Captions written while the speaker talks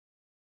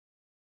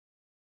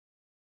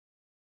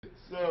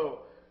So,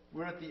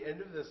 we're at the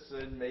end of this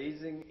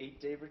amazing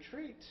 8-day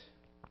retreat.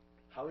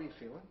 How are you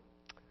feeling?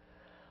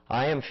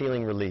 I am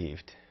feeling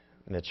relieved,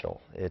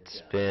 Mitchell.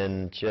 It's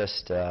been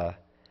just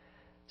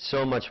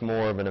so much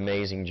more of an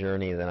amazing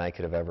journey than I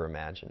could have ever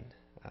imagined.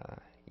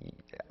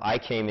 I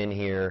came in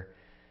here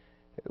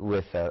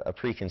with a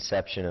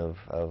preconception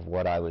of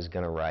what I was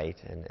going to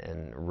write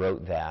and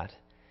wrote that.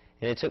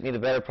 And it took me the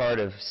better part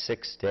of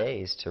 6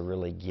 days to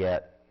really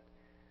get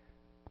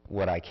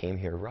what I came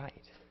here to write.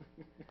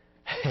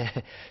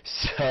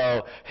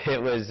 So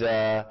it was,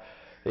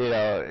 you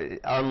know,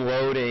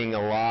 unloading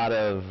a lot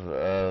of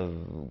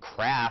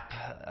crap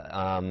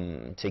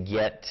to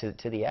get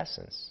to the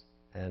essence.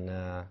 And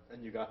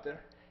you got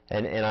there?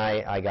 And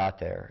I got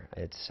there.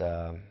 It's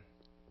I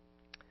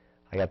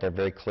got there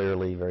very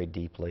clearly, very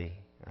deeply,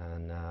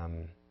 and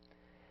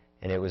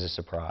it was a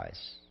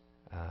surprise.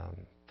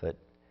 But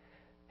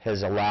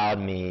has allowed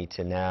me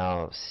to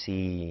now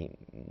see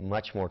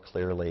much more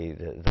clearly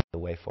the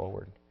way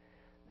forward.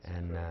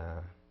 And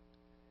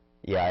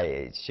yeah,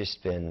 it's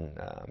just been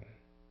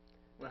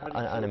unimaginable. How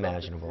did you feel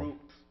about the group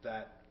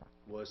that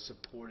was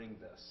supporting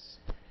this?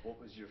 What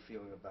was your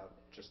feeling about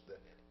just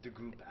the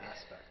group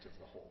aspect of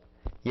the whole?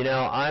 You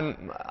know,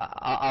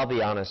 I'll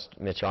be honest,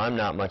 Mitchell. I'm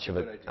not much of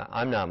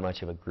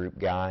a group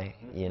guy.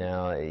 Mm-hmm. You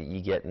know,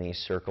 you get in these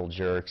circle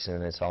jerks,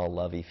 and it's all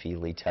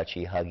lovey-feely,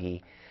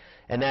 touchy-huggy.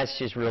 And that's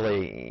just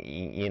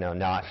really, you know,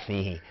 not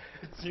me.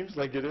 It seems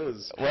like it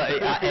is. Well,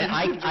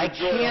 I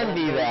can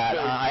be that.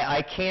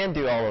 I can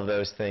do all of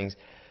those things.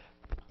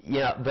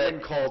 Yeah, but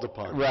when called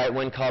upon. Right,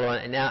 when called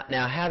upon.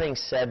 Now, having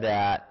said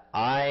that,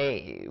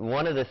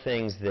 one of the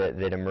things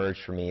that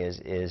emerged for me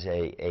is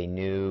a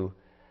new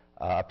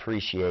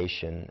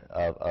appreciation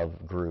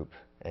of group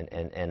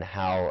and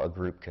how a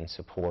group can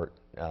support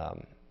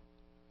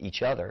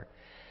each other.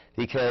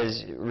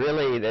 Because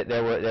really,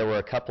 there were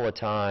a couple of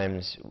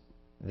times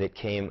that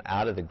came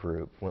out of the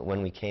group,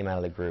 when we came out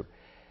of the group,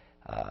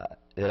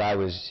 that I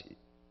was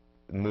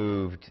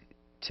moved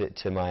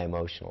to my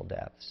emotional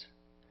depths.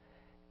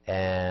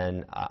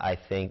 And I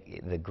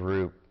think the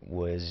group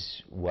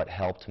was what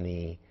helped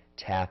me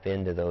tap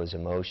into those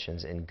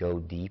emotions and go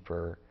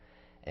deeper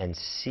and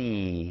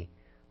see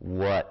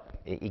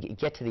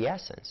get to the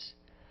essence.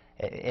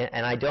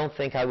 And I don't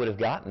think I would have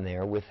gotten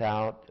there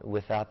without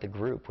the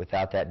group,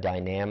 without that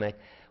dynamic,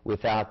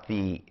 without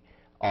the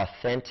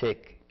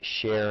authentic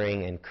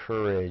sharing and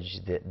courage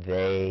that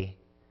they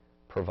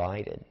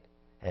provided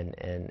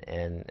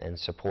and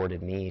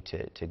supported me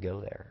to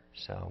go there.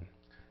 So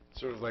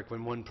sort of like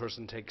when one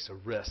person takes a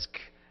risk,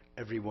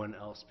 everyone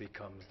else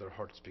their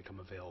hearts become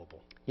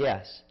available.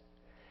 Yes.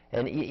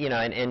 And you know,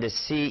 and to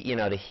see, you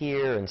know, to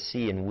hear and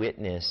see and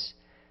witness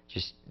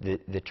just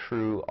the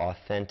true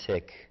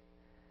authentic,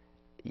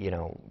 you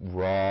know,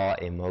 raw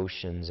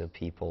emotions of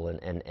people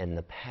and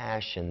the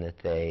passion that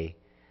they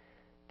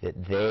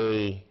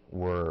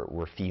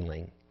were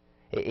feeling,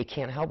 it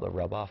can't help but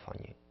rub off on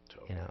you.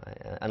 Totally. You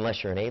know,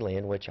 unless you're an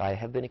alien, which I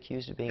have been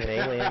accused of being an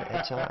alien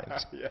at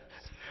times. Yes.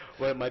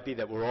 Well, it might be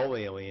that we're all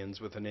aliens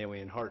with an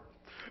alien heart.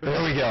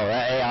 There we go.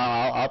 Hey,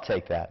 I'll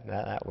take that.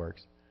 That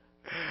works.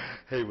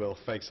 Hey, Will,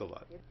 thanks a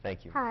lot.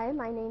 Thank you. Hi,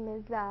 my name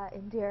is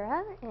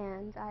Indira,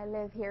 and I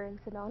live here in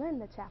Sedona in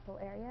the Chapel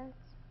area.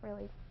 It's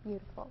really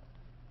beautiful.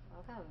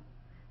 Welcome.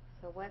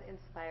 So what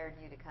inspired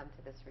you to come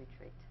to this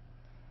retreat?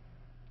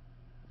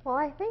 Well,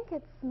 I think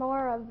it's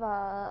more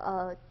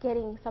of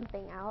getting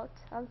something out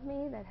of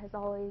me that has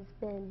always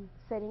been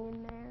sitting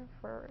in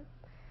there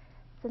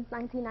since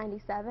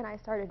 1997. I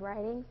started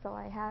writing, so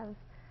I have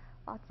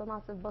lots and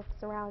lots of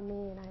books around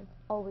me, and I've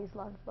always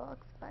loved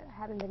books, but I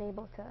haven't been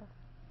able to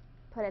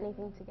put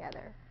anything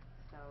together.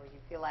 So you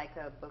feel like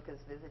a book is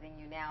visiting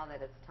you now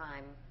that it's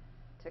time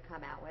to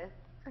come out with?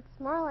 It's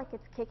more like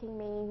it's kicking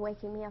me,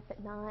 waking me up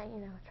at night, you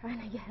know, trying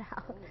to get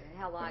out. And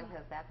how long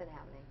has that been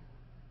happening?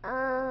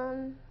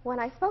 When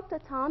I spoke to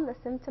Tom, the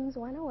symptoms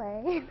went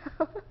away.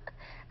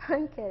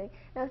 I'm kidding.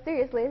 No,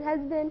 seriously, it has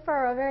been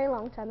for a very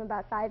long time,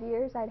 about 5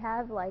 years. I'd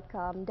have like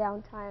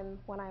downtime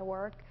when I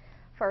work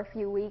for a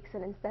few weeks,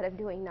 and instead of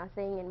doing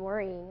nothing and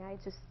worrying, I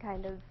just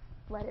kind of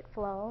let it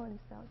flow, and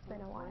so it's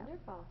been a while.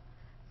 Wonderful.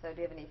 So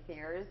do you have any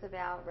fears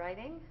about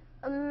writing?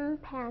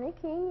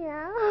 Panicking,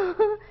 yeah.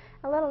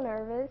 A little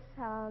nervous.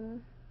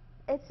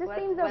 It just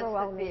seems overwhelming.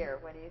 What's the fear?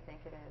 What do you think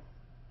it is?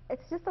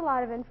 It's just a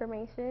lot of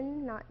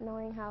information, not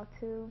knowing how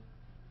to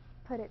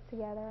put it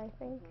together, I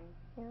think.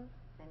 Mm-hmm.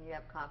 Yeah. And you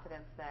have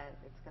confidence that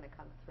it's going to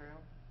come through,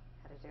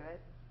 how to do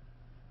it?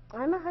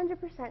 I'm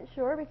 100%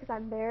 sure because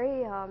I'm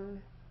very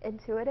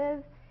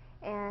intuitive,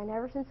 and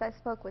ever since I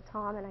spoke with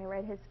Tom and I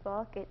read his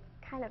book, it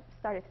kind of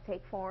started to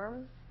take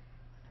form.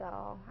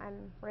 So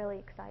I'm really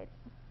excited.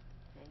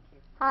 Thank you.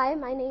 Hi,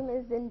 my name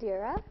is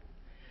Indira.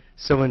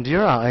 So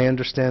Indira, I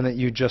understand that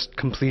you just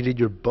completed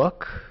your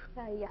book.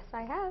 Yes,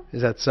 I have.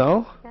 Is that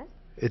so? Yes.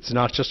 It's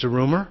not just a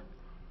rumor?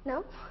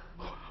 No.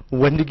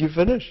 When did you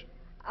finish?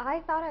 I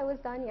thought I was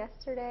done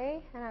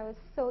yesterday, and I was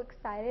so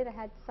excited. I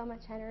had so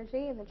much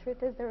energy, and the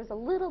truth is there was a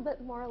little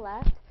bit more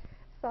left.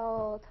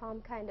 So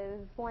Tom kind of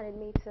wanted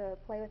me to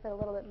play with it a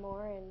little bit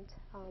more, and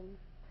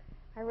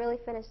I really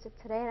finished it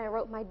today, and I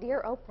wrote my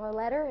Dear Oprah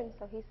letter, and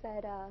so he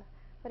said,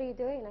 what are you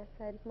doing? And I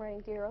said, I'm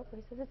writing Dear Oprah.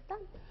 He says, it's done.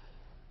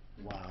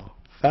 Wow.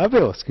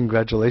 Fabulous.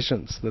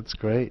 Congratulations. That's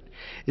great.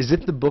 Is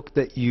it the book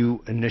that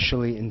you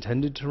initially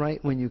intended to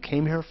write when you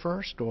came here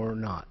first, or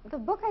not? The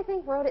book, I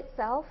think, wrote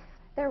itself.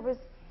 There was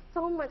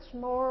so much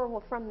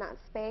more from that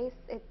space.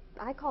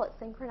 I call it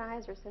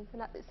synchronize or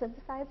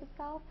synthesize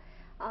itself.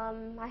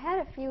 I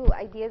had a few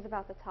ideas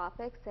about the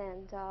topics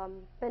and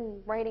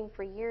been writing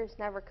for years,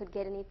 never could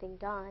get anything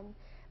done.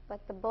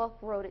 But the book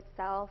wrote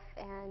itself,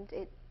 and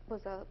it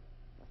was a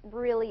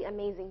really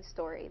amazing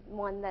story,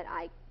 one that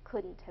I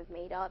couldn't have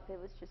made up. It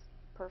was just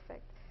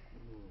perfect.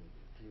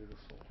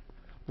 Beautiful.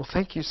 Well,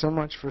 thank you so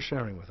much for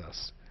sharing with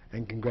us,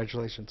 and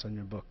congratulations on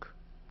your book.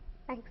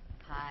 Thanks.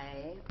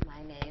 Hi,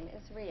 my name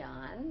is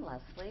Rian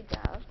Leslie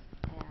Dove,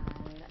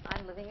 and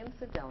I'm living in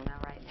Sedona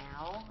right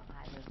now.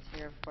 I lived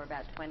here for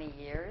about 20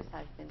 years.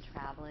 I've been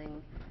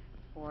traveling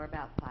for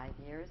about 5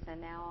 years, and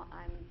now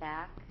I'm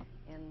back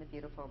in the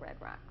beautiful Red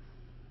Rocks.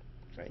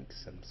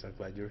 Thanks. I'm so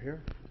glad you're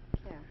here.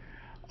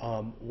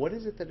 Yeah. What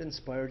is it that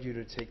inspired you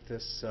to take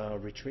this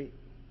retreat?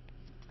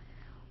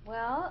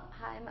 Well,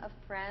 I'm a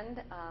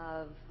friend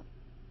of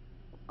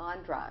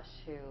Andrash,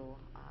 who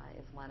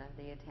is one of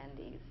the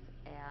attendees,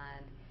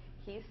 and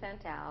he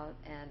sent out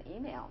an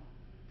email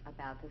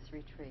about this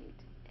retreat.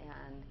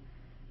 And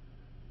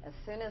as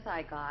soon as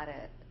I got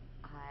it,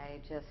 I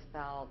just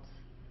felt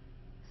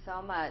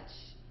so much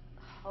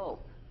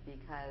hope,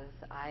 because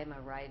I'm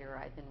a writer.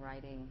 I've been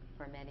writing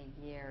for many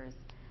years,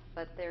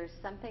 but there's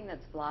something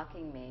that's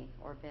blocking me,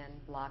 or been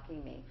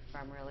blocking me,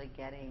 from really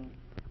getting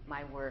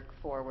my work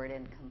forward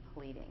and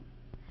completing.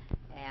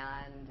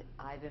 And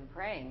I've been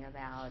praying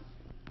about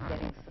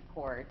getting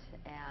support,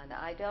 and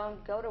I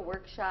don't go to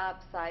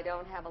workshops, I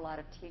don't have a lot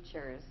of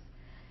teachers,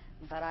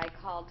 but I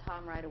called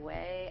Tom right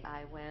away.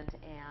 I went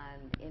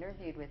and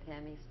interviewed with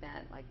him. He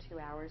spent like 2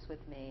 hours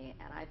with me,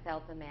 and I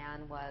felt the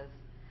man was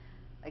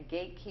a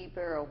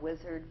gatekeeper, a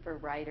wizard for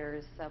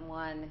writers,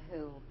 someone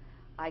who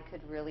I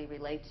could really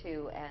relate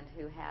to, and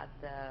who had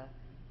the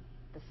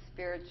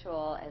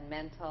spiritual and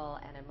mental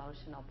and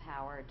emotional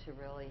power to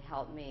really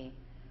help me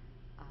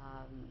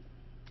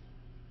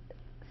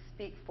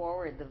speak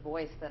forward the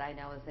voice that I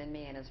know is in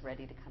me and is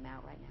ready to come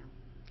out right now.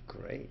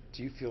 Great.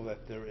 Do you feel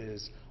that there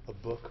is a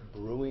book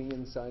brewing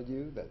inside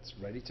you that's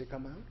ready to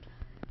come out?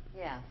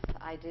 Yes,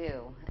 I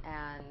do.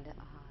 And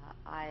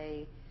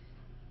I've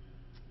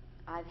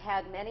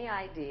had many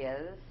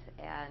ideas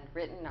and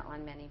written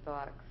on many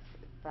books,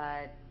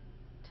 but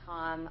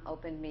Tom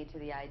opened me to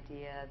the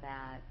idea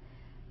that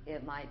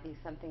it might be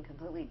something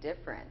completely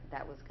different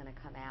that was going to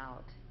come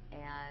out.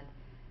 And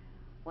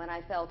when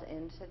I felt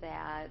into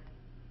that,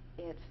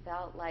 it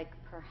felt like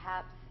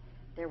perhaps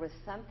there was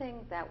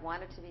something that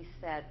wanted to be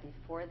said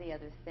before the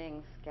other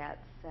things get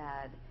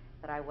said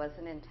that I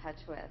wasn't in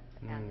touch with,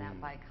 and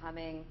that by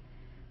coming,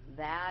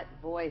 that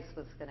voice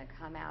was going to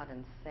come out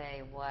and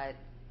say what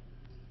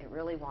it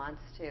really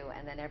wants to,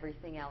 and then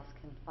everything else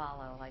can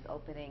follow, like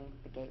opening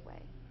the gateway.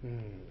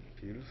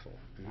 Beautiful,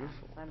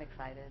 beautiful. Yeah, so I'm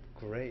excited.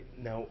 Great.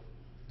 Now,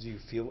 do you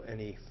feel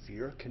any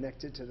fear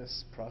connected to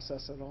this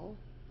process at all?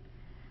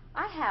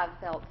 I have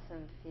felt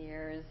some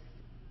fears.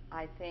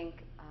 I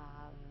think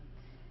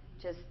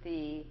just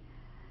the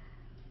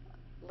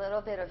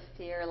little bit of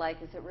fear,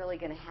 like, is it really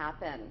going to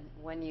happen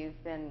when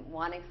you've been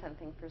wanting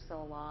something for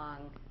so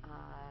long?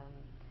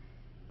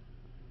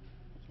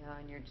 You know,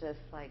 and you're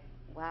just like,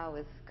 wow,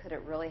 could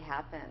it really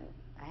happen?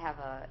 I have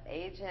an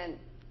agent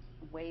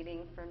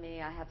waiting for me.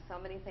 I have so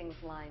many things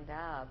lined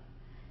up,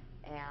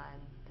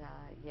 and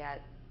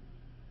yet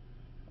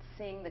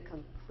seeing the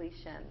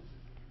completion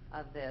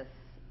of this,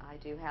 I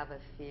do have a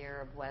fear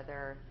of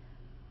whether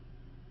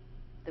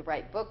the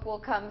right book will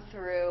come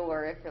through,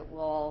 or if it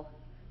will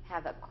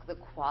have the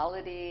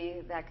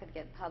quality that could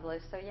get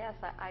published. So yes,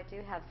 I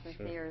do have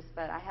some fears,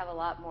 but I have a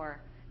lot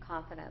more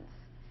confidence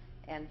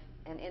and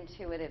an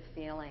intuitive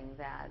feeling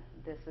that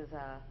this is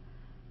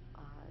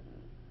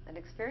an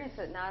experience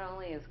that not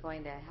only is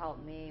going to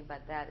help me,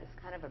 but that is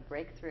kind of a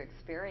breakthrough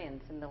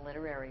experience in the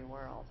literary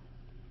world.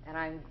 And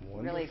I'm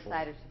really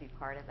excited to be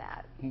part of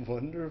that.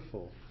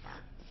 Wonderful. Yeah.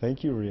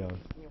 Thank you, Rian.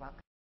 You're welcome.